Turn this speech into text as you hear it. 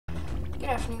Good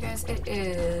afternoon, guys. It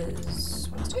is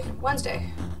Wednesday,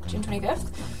 June 25th.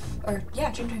 Or,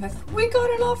 yeah, June 25th. We got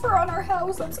an offer on our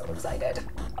house. I'm so excited.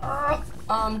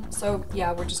 So,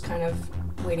 yeah, we're just kind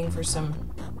of waiting for some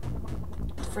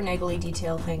finagly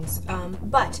detail things.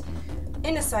 But,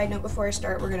 in a side note, before I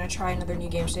start, we're going to try another new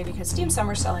game today because Steam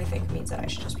Summer Sale, I think, means that I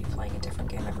should just be playing a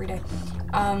different game every day.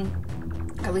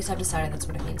 At least I've decided that's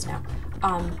what it means now.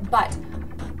 But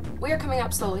we are coming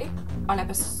up slowly on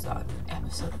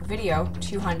video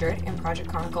 200 in Project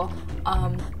Chronicle.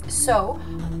 So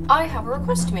I have a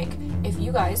request to make. If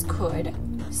you guys could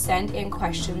send in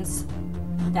questions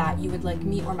that you would like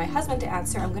me or my husband to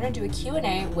answer, I'm going to do a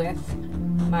Q&A with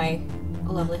my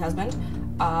lovely husband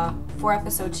for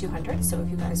episode 200. So if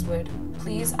you guys would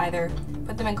please either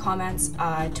put them in comments,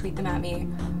 tweet them at me,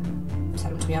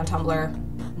 send them to me on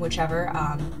Tumblr, whichever,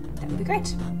 that would be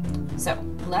great. So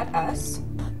let us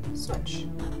switch.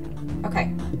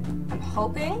 Okay,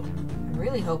 I'm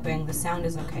really hoping the sound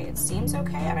is okay. It seems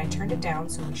okay, and I turned it down,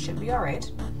 so we should be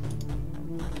alright.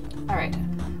 Alright,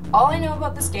 all I know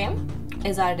about this game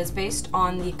is that it is based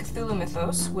on the Cthulhu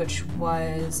mythos, which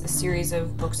was a series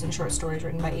of books and short stories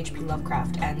written by H.P.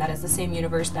 Lovecraft, and that is the same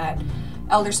universe that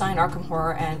Elder Sign, Arkham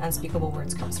Horror, and Unspeakable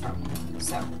Words comes from.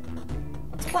 So,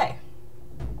 let's play.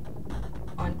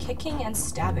 On Kicking and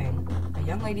Stabbing, a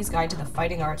young lady's guide to the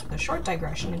fighting arts with a short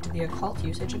digression into the occult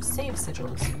usage of save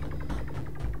sigils.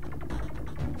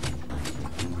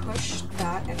 Push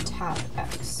that and tap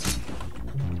X.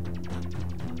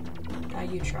 Now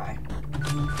you try.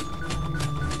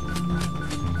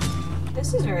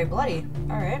 This is very bloody.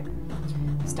 Alright.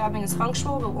 Stabbing is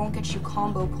functional but won't get you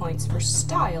combo points. For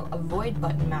style, avoid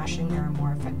button mashing. There are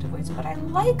more effective ways, but I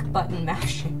like button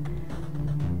mashing.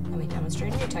 Let me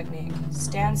demonstrate a new technique.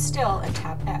 Stand still and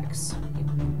tap X.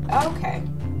 Okay.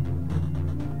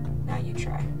 Now you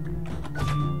try.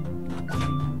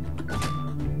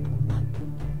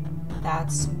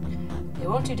 They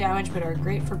won't do damage, but are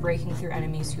great for breaking through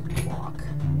enemies who block.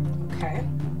 Okay.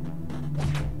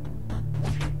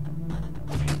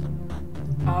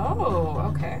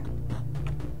 Oh, okay.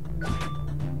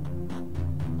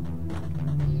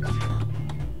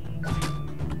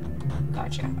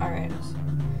 Gotcha. Alright.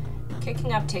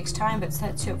 Kicking up takes time, but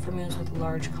sets you up for moves with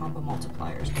large combo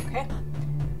multipliers. Okay.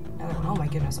 Another one. Oh my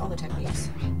goodness, all the techniques.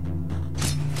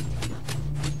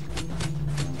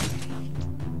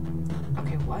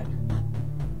 Okay, what?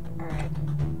 Alright.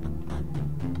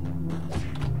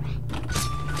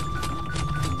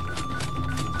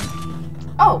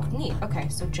 Oh, neat. Okay,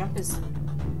 so jump is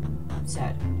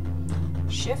set.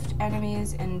 Shift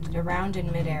enemies around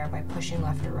in midair by pushing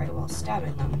left or right while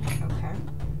stabbing them. Okay.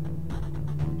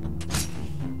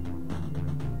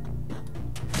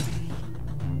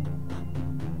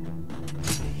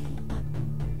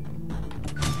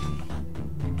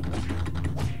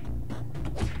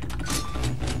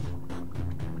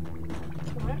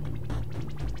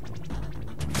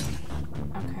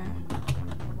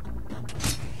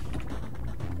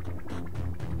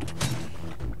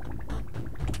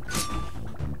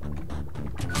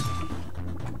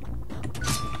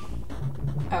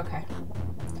 Okay.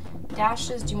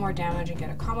 Dashes do more damage and get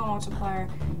a combo multiplier.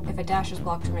 If a dash is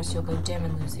blocked or missed, you'll go dim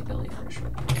and lose the ability for a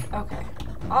short period. Okay.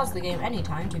 Pause the game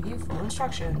anytime to view full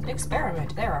instructions.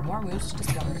 Experiment. There are more moves to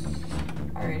discover.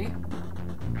 Alrighty.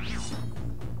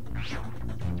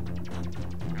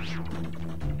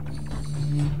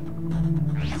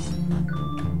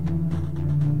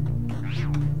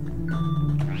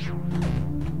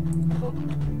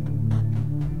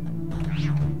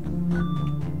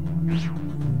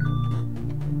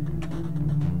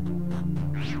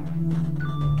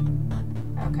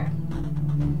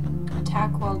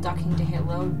 Attack while ducking to hit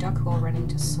low, duck while running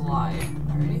to slide.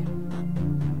 Alrighty.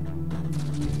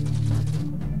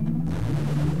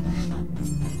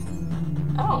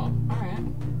 Oh, alright.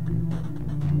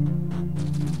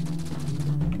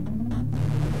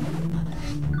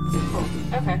 Cool.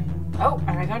 Okay. Oh,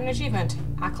 and I got an achievement.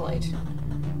 Accolade.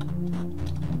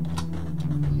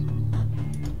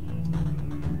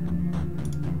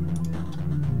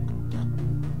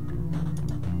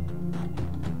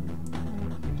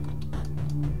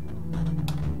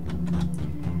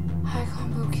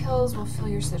 Will fill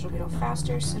your sigil beetle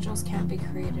faster. Sigils can't be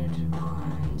created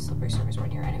on slippery surface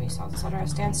when your enemy saws, etc.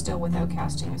 Stand still without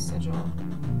casting a sigil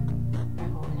by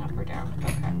holding up or down.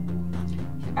 Okay.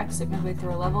 If you exit midway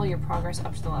through a level, your progress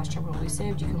up to the last chapter will be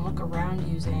saved. You can look around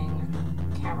using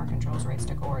camera controls, right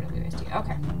stick or WASD.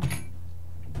 Okay.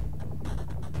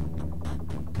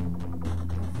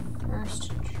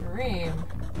 First dream.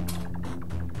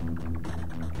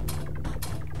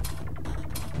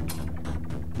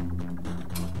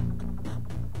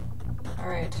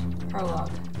 Alright,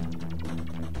 prologue.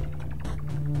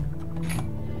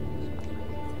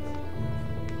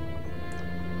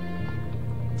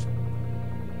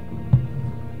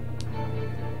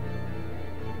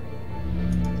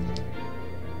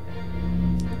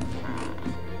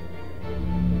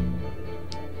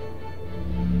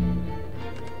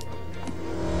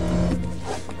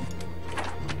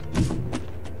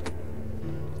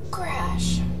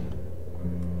 Crash.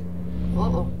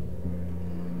 Whoa.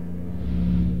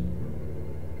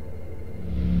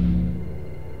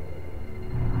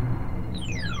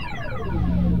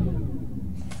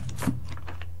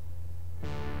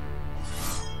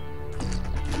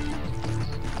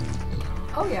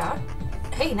 Oh yeah.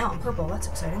 Hey, now I'm purple. That's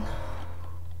exciting.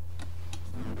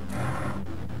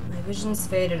 My visions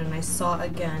faded and I saw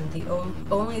again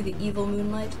only the evil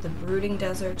moonlight, the brooding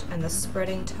desert, and the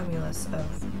spreading tumulus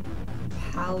of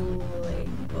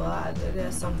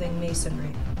something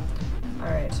masonry.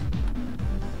 Alright.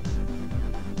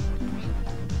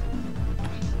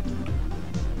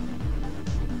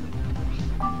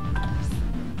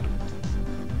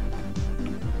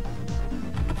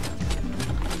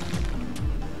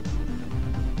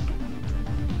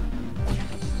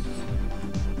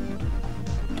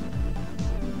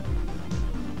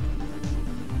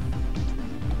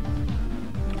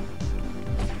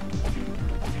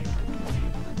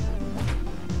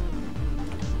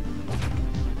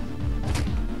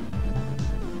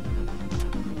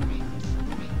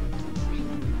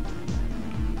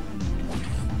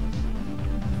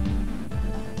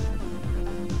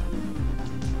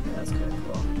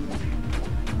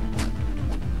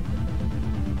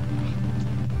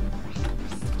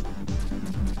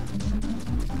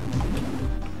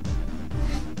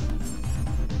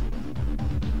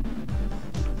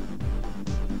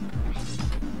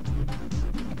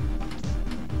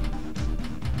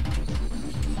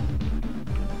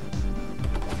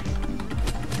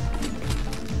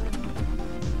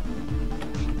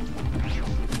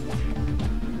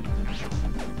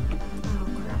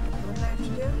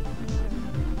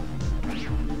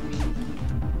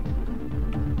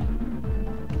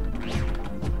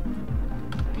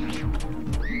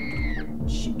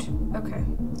 Okay,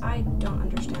 I don't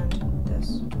understand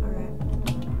this.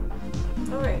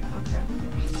 Alright, okay.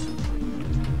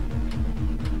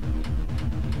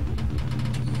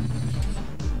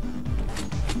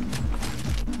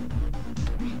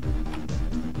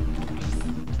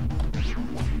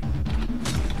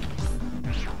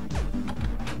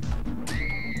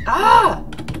 Ah!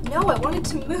 No, I wanted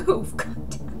to move. God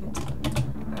damn it.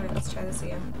 Alright, let's try this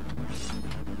again.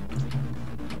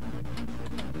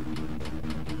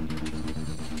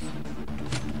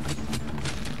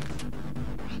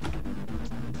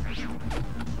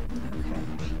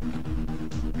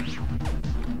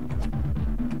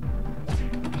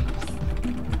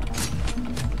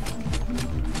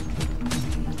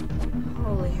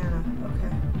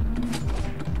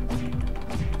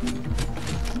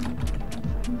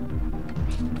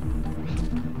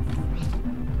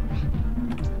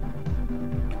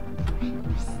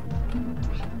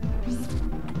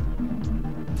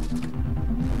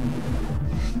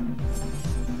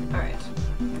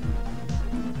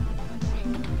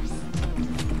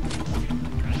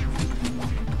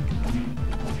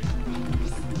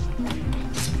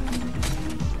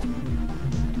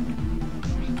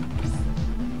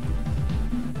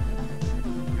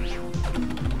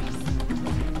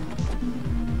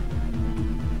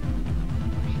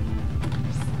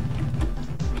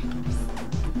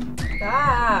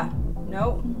 Ah!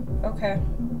 Nope. Okay.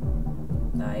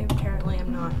 I apparently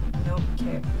am not. Nope.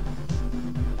 Okay.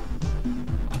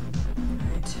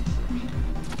 Alright.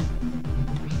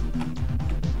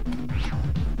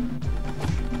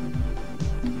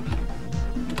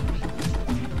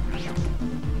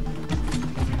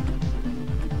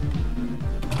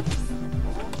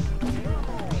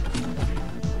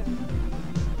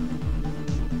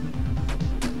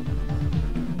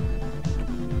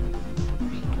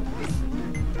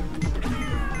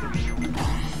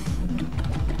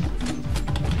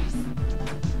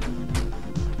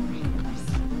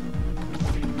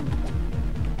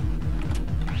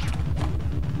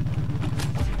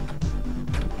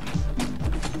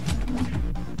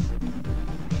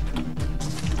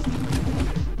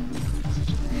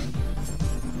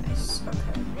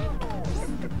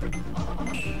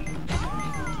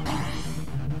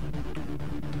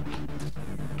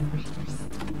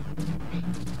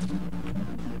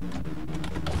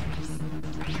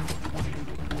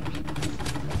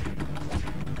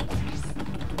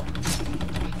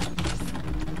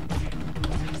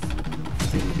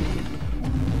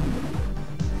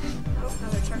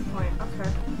 checkpoint.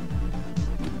 Okay.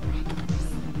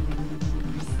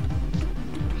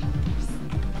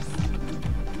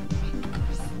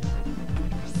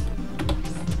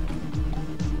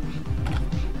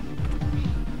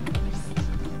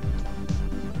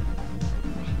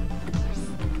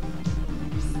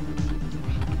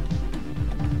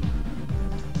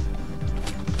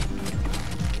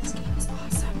 This game is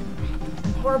awesome.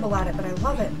 I'm horrible at it, but I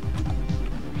love it.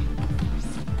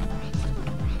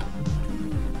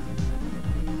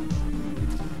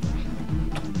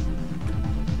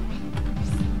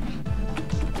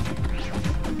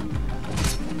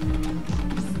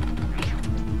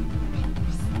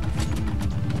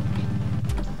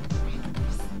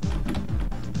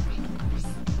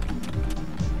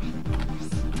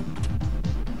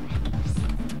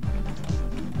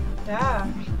 Yeah.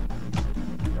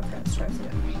 Okay, let's try this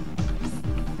again.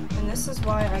 And this is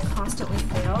why I constantly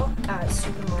fail at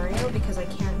Super Mario, because I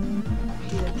can't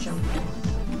do the jumping.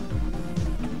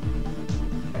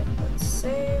 Okay, let's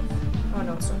save. Oh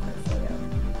no, it's not quite full yet.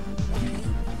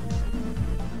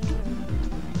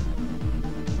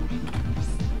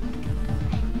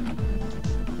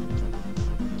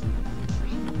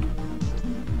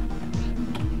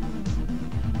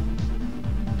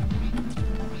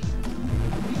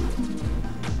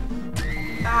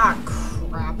 Ah,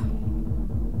 crap.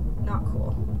 Not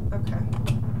cool. Okay.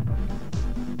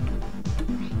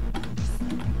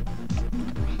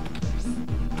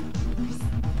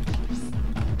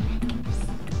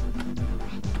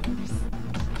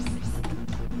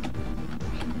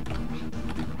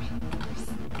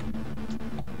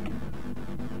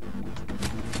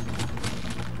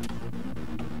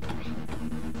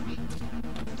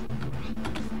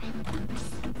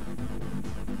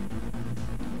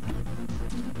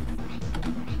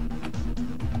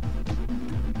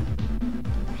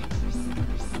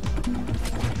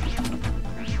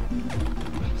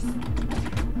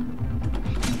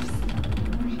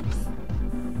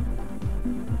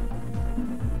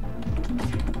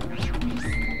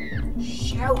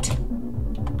 Shout!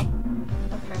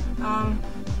 Okay,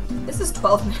 this is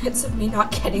 12 minutes of me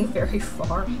not getting very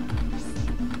far.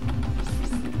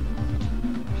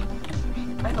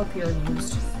 I hope you're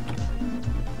amused.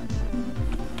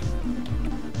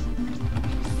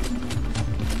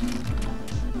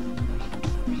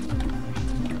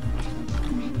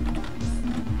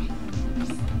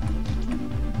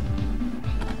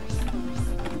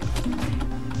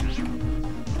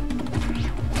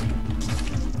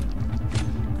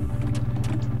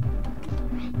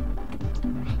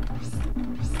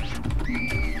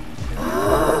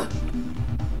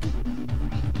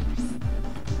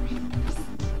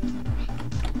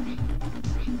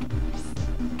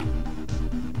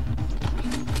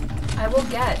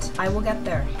 I will get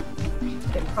there.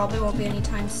 It probably won't be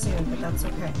anytime soon, but that's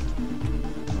okay.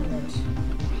 Alright.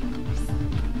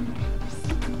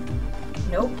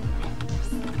 Nope.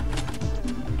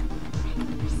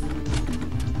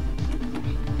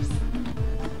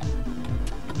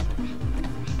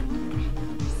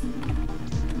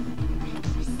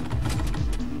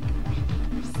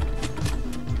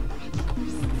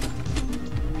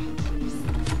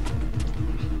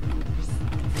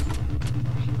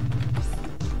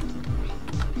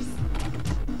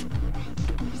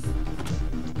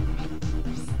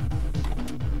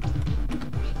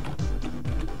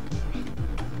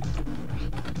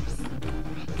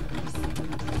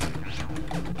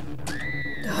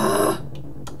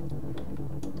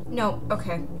 No,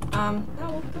 okay.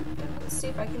 No, let's see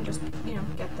if I can just, you know,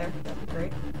 get there. That'd be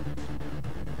great.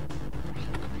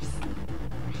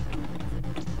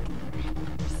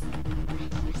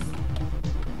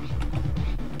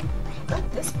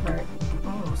 Got this part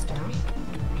almost down.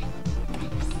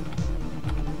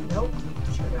 Nope,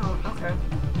 sure don't. Okay,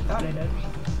 thought I did.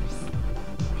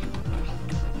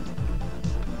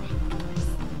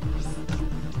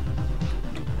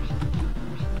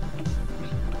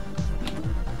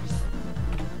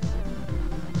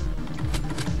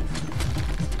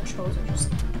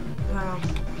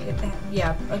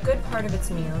 Yeah, a good part of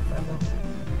it's me, I won't.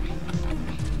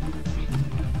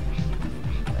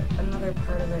 But another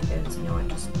part of it is, you know what,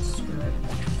 just screw it.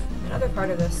 Another part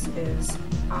of this is,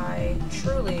 I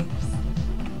truly...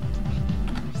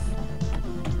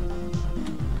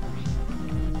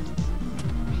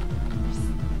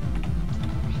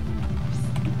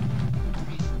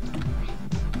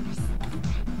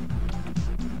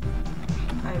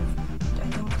 I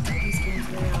don't play these games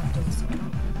very often, so I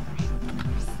don't...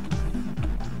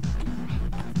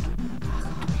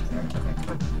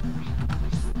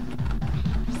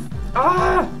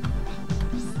 Ah!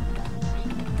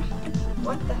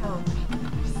 What the hell?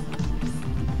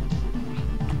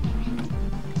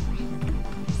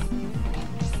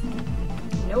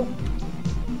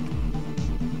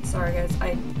 Sorry guys,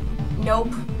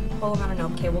 nope. Whole amount of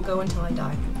nope. Okay, we'll go until I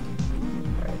die.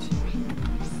 Alright.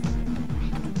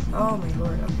 Oh my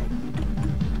lord, okay.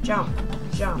 Jump.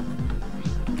 Jump.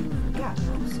 Yeah,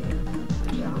 no, see.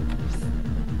 Jump.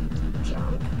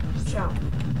 Jump. Jump.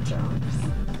 Jump.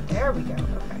 There we go,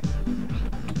 okay.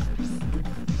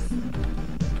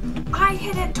 I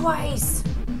hit it twice!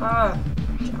 Jump.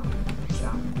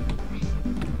 Jump.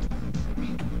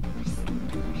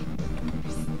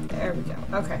 There we go,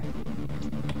 okay.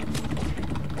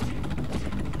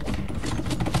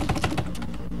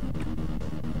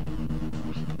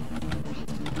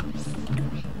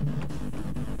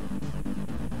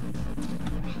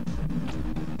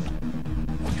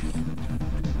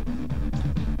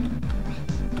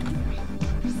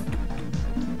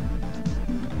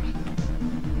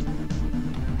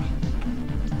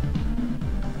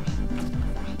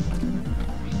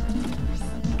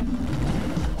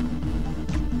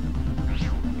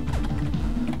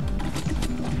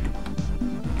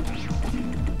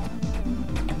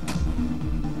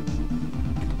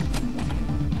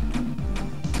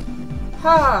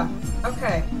 Ha!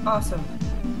 Okay, awesome.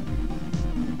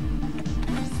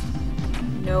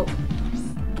 Nope.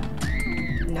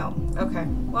 No. Okay.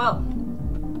 Well,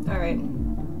 alright.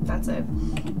 That's it.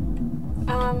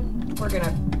 We're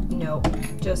gonna nope.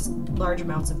 Just large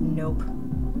amounts of nope.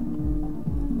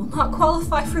 Will not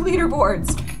qualify for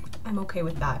leaderboards. I'm okay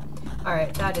with that.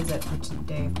 Alright, that is it for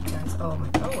today, guys. Oh,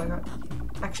 I got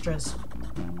extras.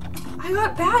 I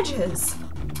got badges!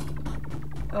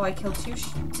 Oh, I killed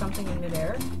something in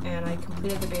midair, and I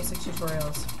completed the basic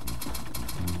tutorials.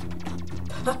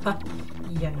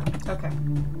 Yeah, no. Okay.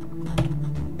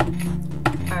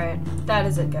 Alright, that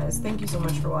is it, guys. Thank you so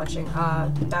much for watching.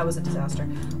 That was a disaster.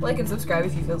 Like and subscribe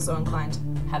if you feel so inclined.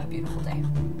 Have a beautiful day.